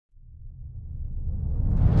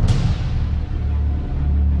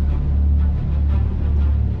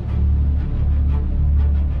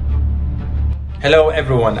Hello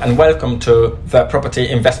everyone and welcome to the Property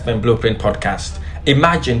Investment Blueprint podcast.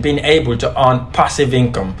 Imagine being able to earn passive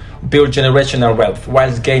income, build generational wealth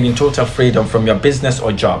whilst gaining total freedom from your business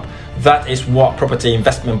or job. That is what Property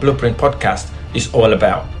Investment Blueprint podcast is all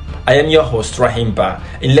about. I am your host Rahim Ba.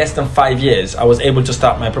 In less than 5 years, I was able to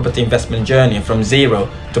start my property investment journey from zero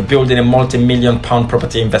to building a multi-million pound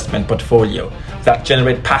property investment portfolio that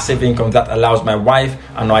generates passive income that allows my wife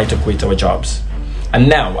and I to quit our jobs. And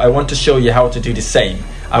now I want to show you how to do the same.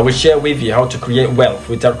 I will share with you how to create wealth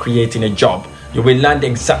without creating a job. You will learn the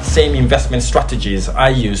exact same investment strategies I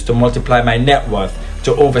use to multiply my net worth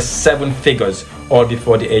to over 7 figures, all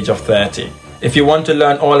before the age of 30. If you want to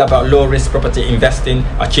learn all about low-risk property investing,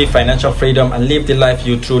 achieve financial freedom, and live the life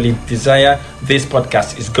you truly desire, this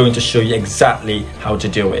podcast is going to show you exactly how to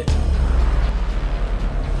do it.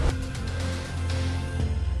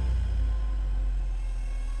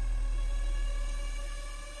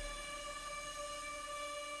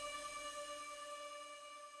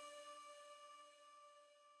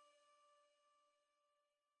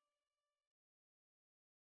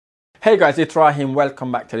 Hey guys, it's Rahim.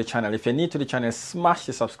 Welcome back to the channel. If you're new to the channel, smash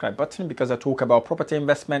the subscribe button because I talk about property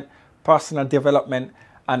investment, personal development,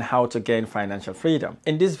 and how to gain financial freedom.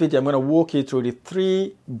 In this video, I'm going to walk you through the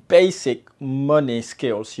 3 basic money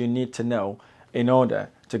skills you need to know in order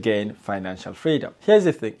to gain financial freedom. Here's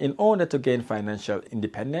the thing. In order to gain financial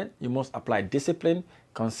independence, you must apply discipline,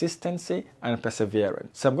 consistency, and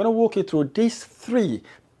perseverance. So I'm going to walk you through these 3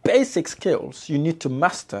 basic skills you need to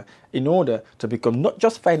master in order to become not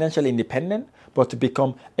just financially independent, but to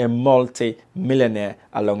become a multi-millionaire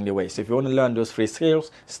along the way. So if you want to learn those 3 skills,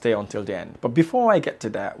 stay until the end. But before I get to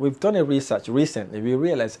that, we've done a research recently. We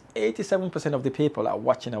realized 87% of the people that are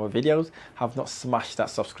watching our videos have not smashed that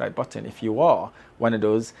subscribe button. If you are one of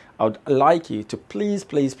those, I would like you to please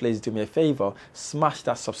do me a favor, smash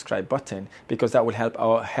that subscribe button, because that will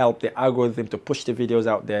help the algorithm to push the videos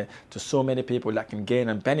out there to so many people that can gain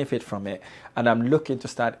and benefit from it. And I'm looking to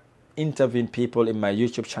start interviewing people in my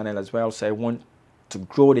YouTube channel as well. So I want to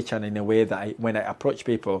grow the channel in a way that when I approach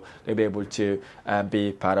people, they'll be able to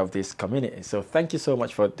be part of this community. So thank you so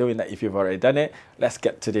much for doing that. If you've already done it, let's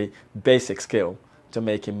get to the basic skill to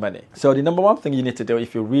making money. So the number 1 thing you need to do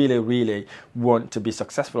if you really want to be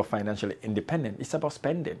successful financially independent is about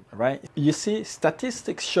spending, right? You see,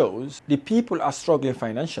 statistics shows the people that are struggling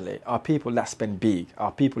financially are people that spend big,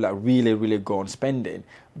 are people that really go on spending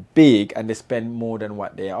big, and they spend more than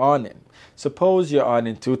what they are earning. Suppose you're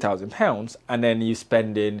earning £2,000 and then you're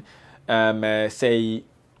spending say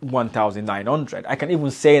 1,900. I can even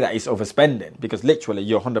say that it's overspending because literally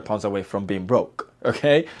you're £100 away from being broke.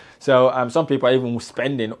 Okay, so some people are even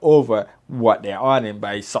spending over what they're earning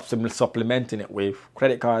by supplementing it with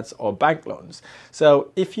credit cards or bank loans.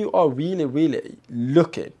 So if you are really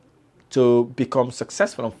looking to become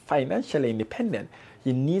successful and financially independent,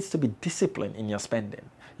 you need to be disciplined in your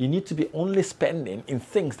spending. You need to be only spending in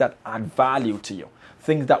things that add value to you,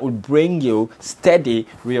 things that will bring you steady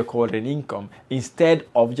recurring income instead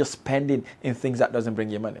of just spending in things that doesn't bring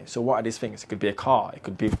you money. So what are these things? It could be a car, it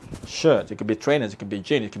could be shirts, it could be trainers, it could be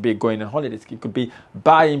gym, it could be going on holidays, it could be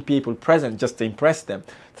buying people presents just to impress them.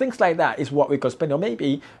 Things like that is what we could spend. Or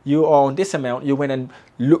maybe you are on this amount, you went and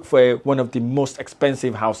looked for one of the most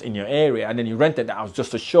expensive house in your area and then you rented that house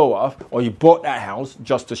just to show off, or you bought that house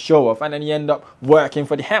just to show off, and then you end up working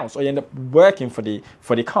for the house, or you end up working for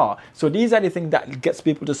the car. So these are the things that gets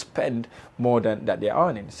people to spend more than that they're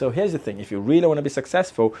earning. So here's the thing. If you really want to be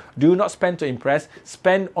successful, do not spend to impress.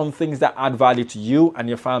 Spend on things that add value to you and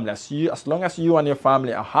your family. As long as you and your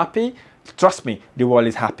family are happy, trust me, the world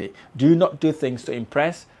is happy. Do not do things to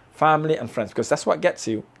impress family and friends, because that's what gets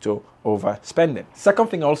you to overspending. Second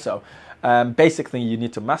thing also, basic thing you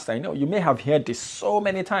need to master. You may have heard this so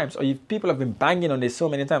many times, or people have been banging on this so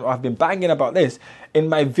many times, or I've been banging about this in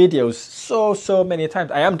my videos so many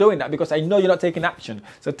times. I am doing that because I know you're not taking action.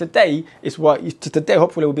 So today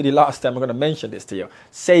hopefully will be the last time I'm going to mention this to you.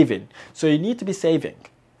 Saving. So you need to be saving.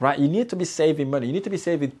 Right? You need to be saving money. You need to be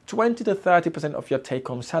saving 20 to 30% of your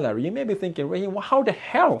take-home salary. You may be thinking, Rahim, how the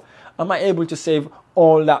hell am I able to save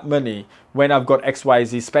all that money when I've got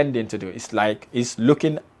XYZ spending to do? It's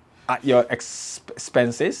looking at your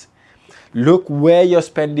expenses. Look where you're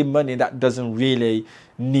spending money that doesn't really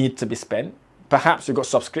need to be spent. Perhaps you've got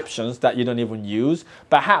subscriptions that you don't even use.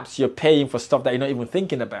 Perhaps you're paying for stuff that you're not even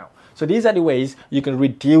thinking about. So these are the ways you can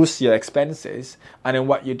reduce your expenses. And then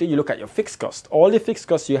what you do, you look at your fixed cost. All the fixed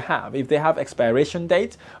costs you have, if they have expiration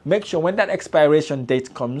date, make sure when that expiration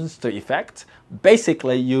date comes to effect,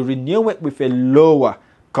 basically you renew it with a lower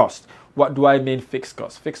cost. What do I mean fixed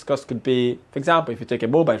cost? Fixed cost could be, for example, if you take a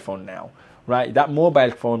mobile phone now, right? That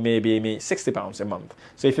mobile phone may be £60 a month.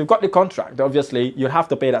 So if you've got the contract, obviously you have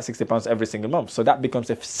to pay that £60 every single month. So that becomes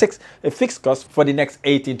a fixed cost for the next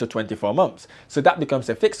 18 to 24 months. So that becomes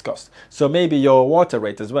a fixed cost. So maybe your water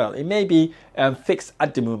rate as well, it may be fixed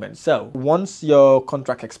at the moment. So once your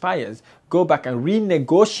contract expires, go back and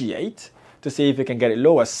renegotiate to see if you can get it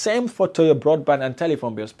lower. Same for to your broadband and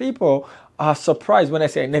telephone bills. People are surprised when I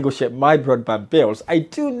say I negotiate my broadband bills. I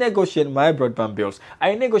do negotiate my broadband bills.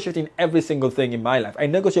 I negotiate in every single thing in my life. I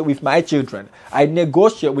negotiate with my children. I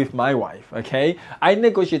negotiate with my wife, okay? I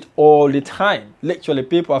negotiate all the time. Literally,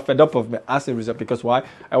 people are fed up of me as a result, because why?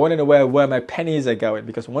 I want to know where my pennies are going,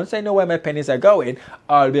 because once I know where my pennies are going,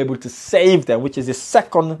 I'll be able to save them, which is the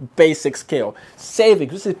second basic skill. Saving.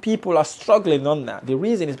 This is, people are struggling on that. The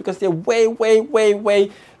reason is because they're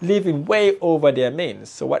living way over their means.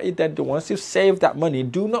 So what you then do, once you save that money,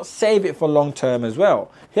 do not save it for long term as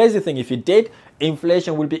well. Here's the thing, if you did,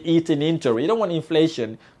 inflation will be eaten into it. You don't want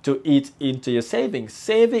inflation to eat into your savings.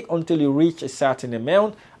 Save it until you reach a certain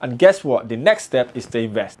amount, and guess what? The next step is to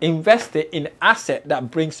invest. Invest it in asset that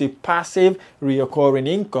brings you passive recurring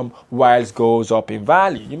income whilst goes up in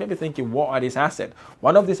value. You may be thinking, what are these assets?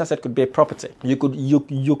 One of these assets could be a property. You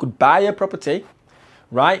could buy a property,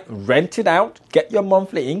 right? Rent it out, get your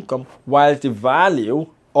monthly income while the value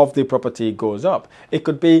of the property goes up. It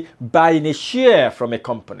could be buying a share from a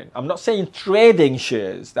company. I'm not saying trading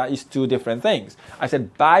shares. That is two different things. I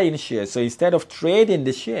said buying shares. So instead of trading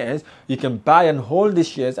the shares, you can buy and hold the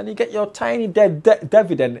shares, and you get your tiny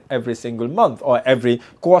dividend every single month, or every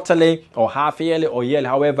quarterly, or half yearly, or yearly,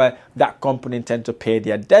 however that company tend to pay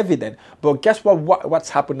their dividend. But guess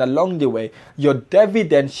what's happened along the way? Your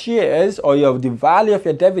dividend shares, or the value of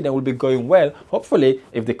your dividend will be going well, hopefully,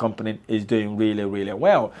 if the company is doing really, really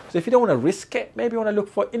well. So if you don't want to risk it, maybe you want to look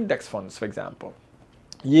for index funds, for example.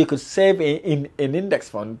 You could save in an index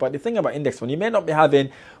fund, but the thing about index fund, you may not be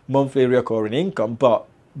having monthly recurring income, but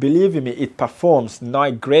believe me, it performs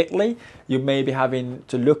not greatly. You may be having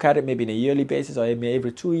to look at it maybe in a yearly basis, or maybe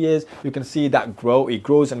every 2 years. You can see that grow. It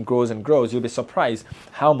grows and grows and grows. You'll be surprised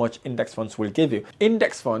how much index funds will give you.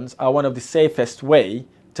 Index funds are one of the safest way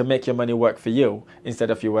to make your money work for you instead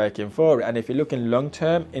of you working for it. And if you're looking long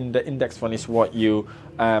term, in the index fund is what you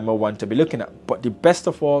want to be looking at. But the best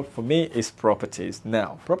of all for me is properties.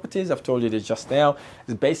 Now, properties, I've told you this just now,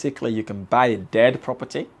 is basically you can buy a dead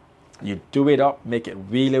property, you do it up, make it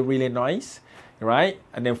really, really nice, right?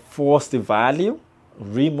 And then force the value,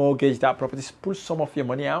 remortgage that property, pull some of your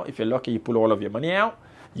money out. If you're lucky, you pull all of your money out.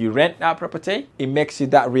 You rent that property, it makes you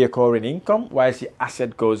that recurring income whilst your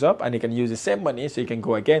asset goes up, and you can use the same money, so you can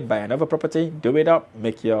go again, buy another property, do it up,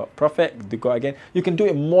 make your profit, go again. You can do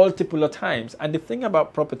it multiple times. And the thing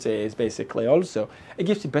about property is basically also, it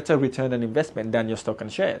gives you better return on investment than your stock and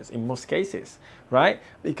shares in most cases, right?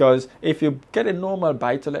 Because if you get a normal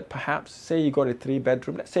buy-to-let, perhaps, say you got a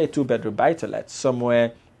 3-bedroom, let's say a 2-bedroom buy-to-let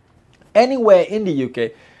somewhere, anywhere in the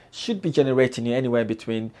UK, should be generating you anywhere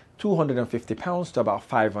between £250 to about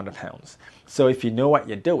 £500. So if you know what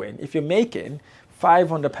you're doing, if you're making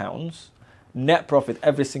 £500 net profit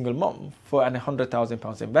every single month for an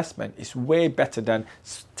 £100,000 investment, is way better than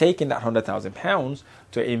taking that £100,000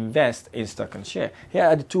 to invest in stock and share. Here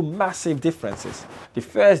are the two massive differences. The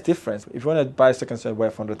first difference, if you want to buy stock and share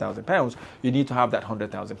worth £100,000, you need to have that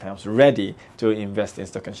 £100,000 ready to invest in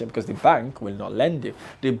stock and share, because the bank will not lend you.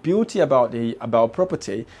 The beauty about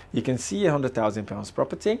property, you can see £100,000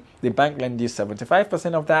 property, the bank lends you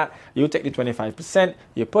 75% of that, you take the 25%,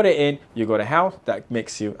 you put it in, you got a house that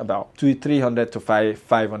makes you about £300 to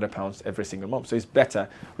 £500 every single month. So it's better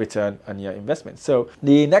return on your investment. So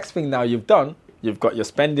the next thing now you've done, you've got your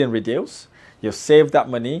spending reduced, you've saved that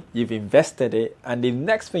money, you've invested it, and the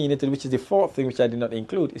next thing you need to do, which is the fourth thing, which I did not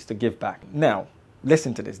include, is to give back. Now,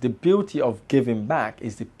 listen to this. The beauty of giving back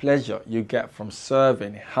is the pleasure you get from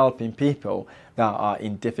serving, helping people that are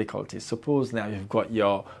in difficulties. Suppose now you've got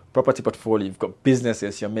your property portfolio, you've got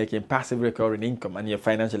businesses, you're making passive recurring income, and you're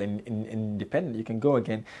financially independent. You can go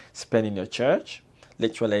again, spend in your church,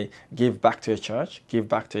 literally give back to your church, give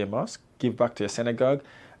back to your mosque, give back to your synagogue,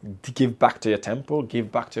 give back to your temple,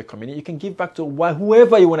 give back to your community. You can give back to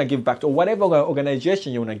whoever you want to give back to, or whatever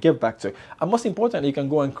organization you want to give back to. And most importantly, you can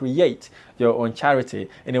go and create your own charity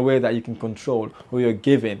in a way that you can control who you're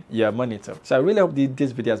giving your money to. So I really hope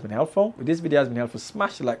this video has been helpful. If this video has been helpful,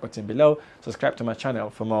 smash the like button below, subscribe to my channel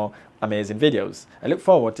for more amazing videos. I look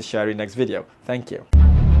forward to sharing next video. Thank you.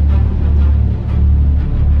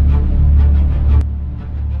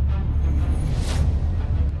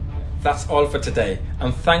 That's all for today,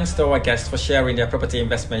 and thanks to our guests for sharing their property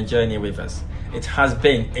investment journey with us. It has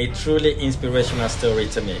been a truly inspirational story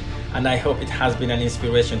to me, and I hope it has been an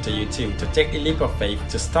inspiration to you too to take the leap of faith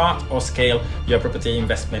to start or scale your property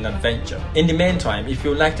investment adventure. In the meantime, if you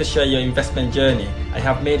would like to share your investment journey, I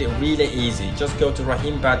have made it really easy. Just go to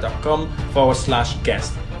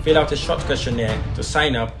rahimba.com/guest, fill out a short questionnaire to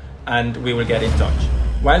sign up, and we will get in touch.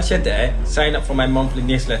 Whilst you're there, sign up for my monthly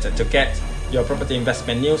newsletter to get your property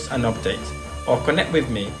investment news and updates, or connect with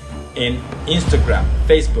me in Instagram,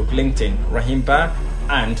 Facebook, LinkedIn, Rahimba,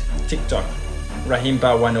 and TikTok,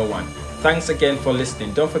 Rahimba101. Thanks again for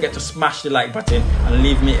listening. Don't forget to smash the like button and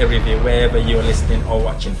leave me a review wherever you're listening or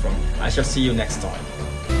watching from. I shall see you next time.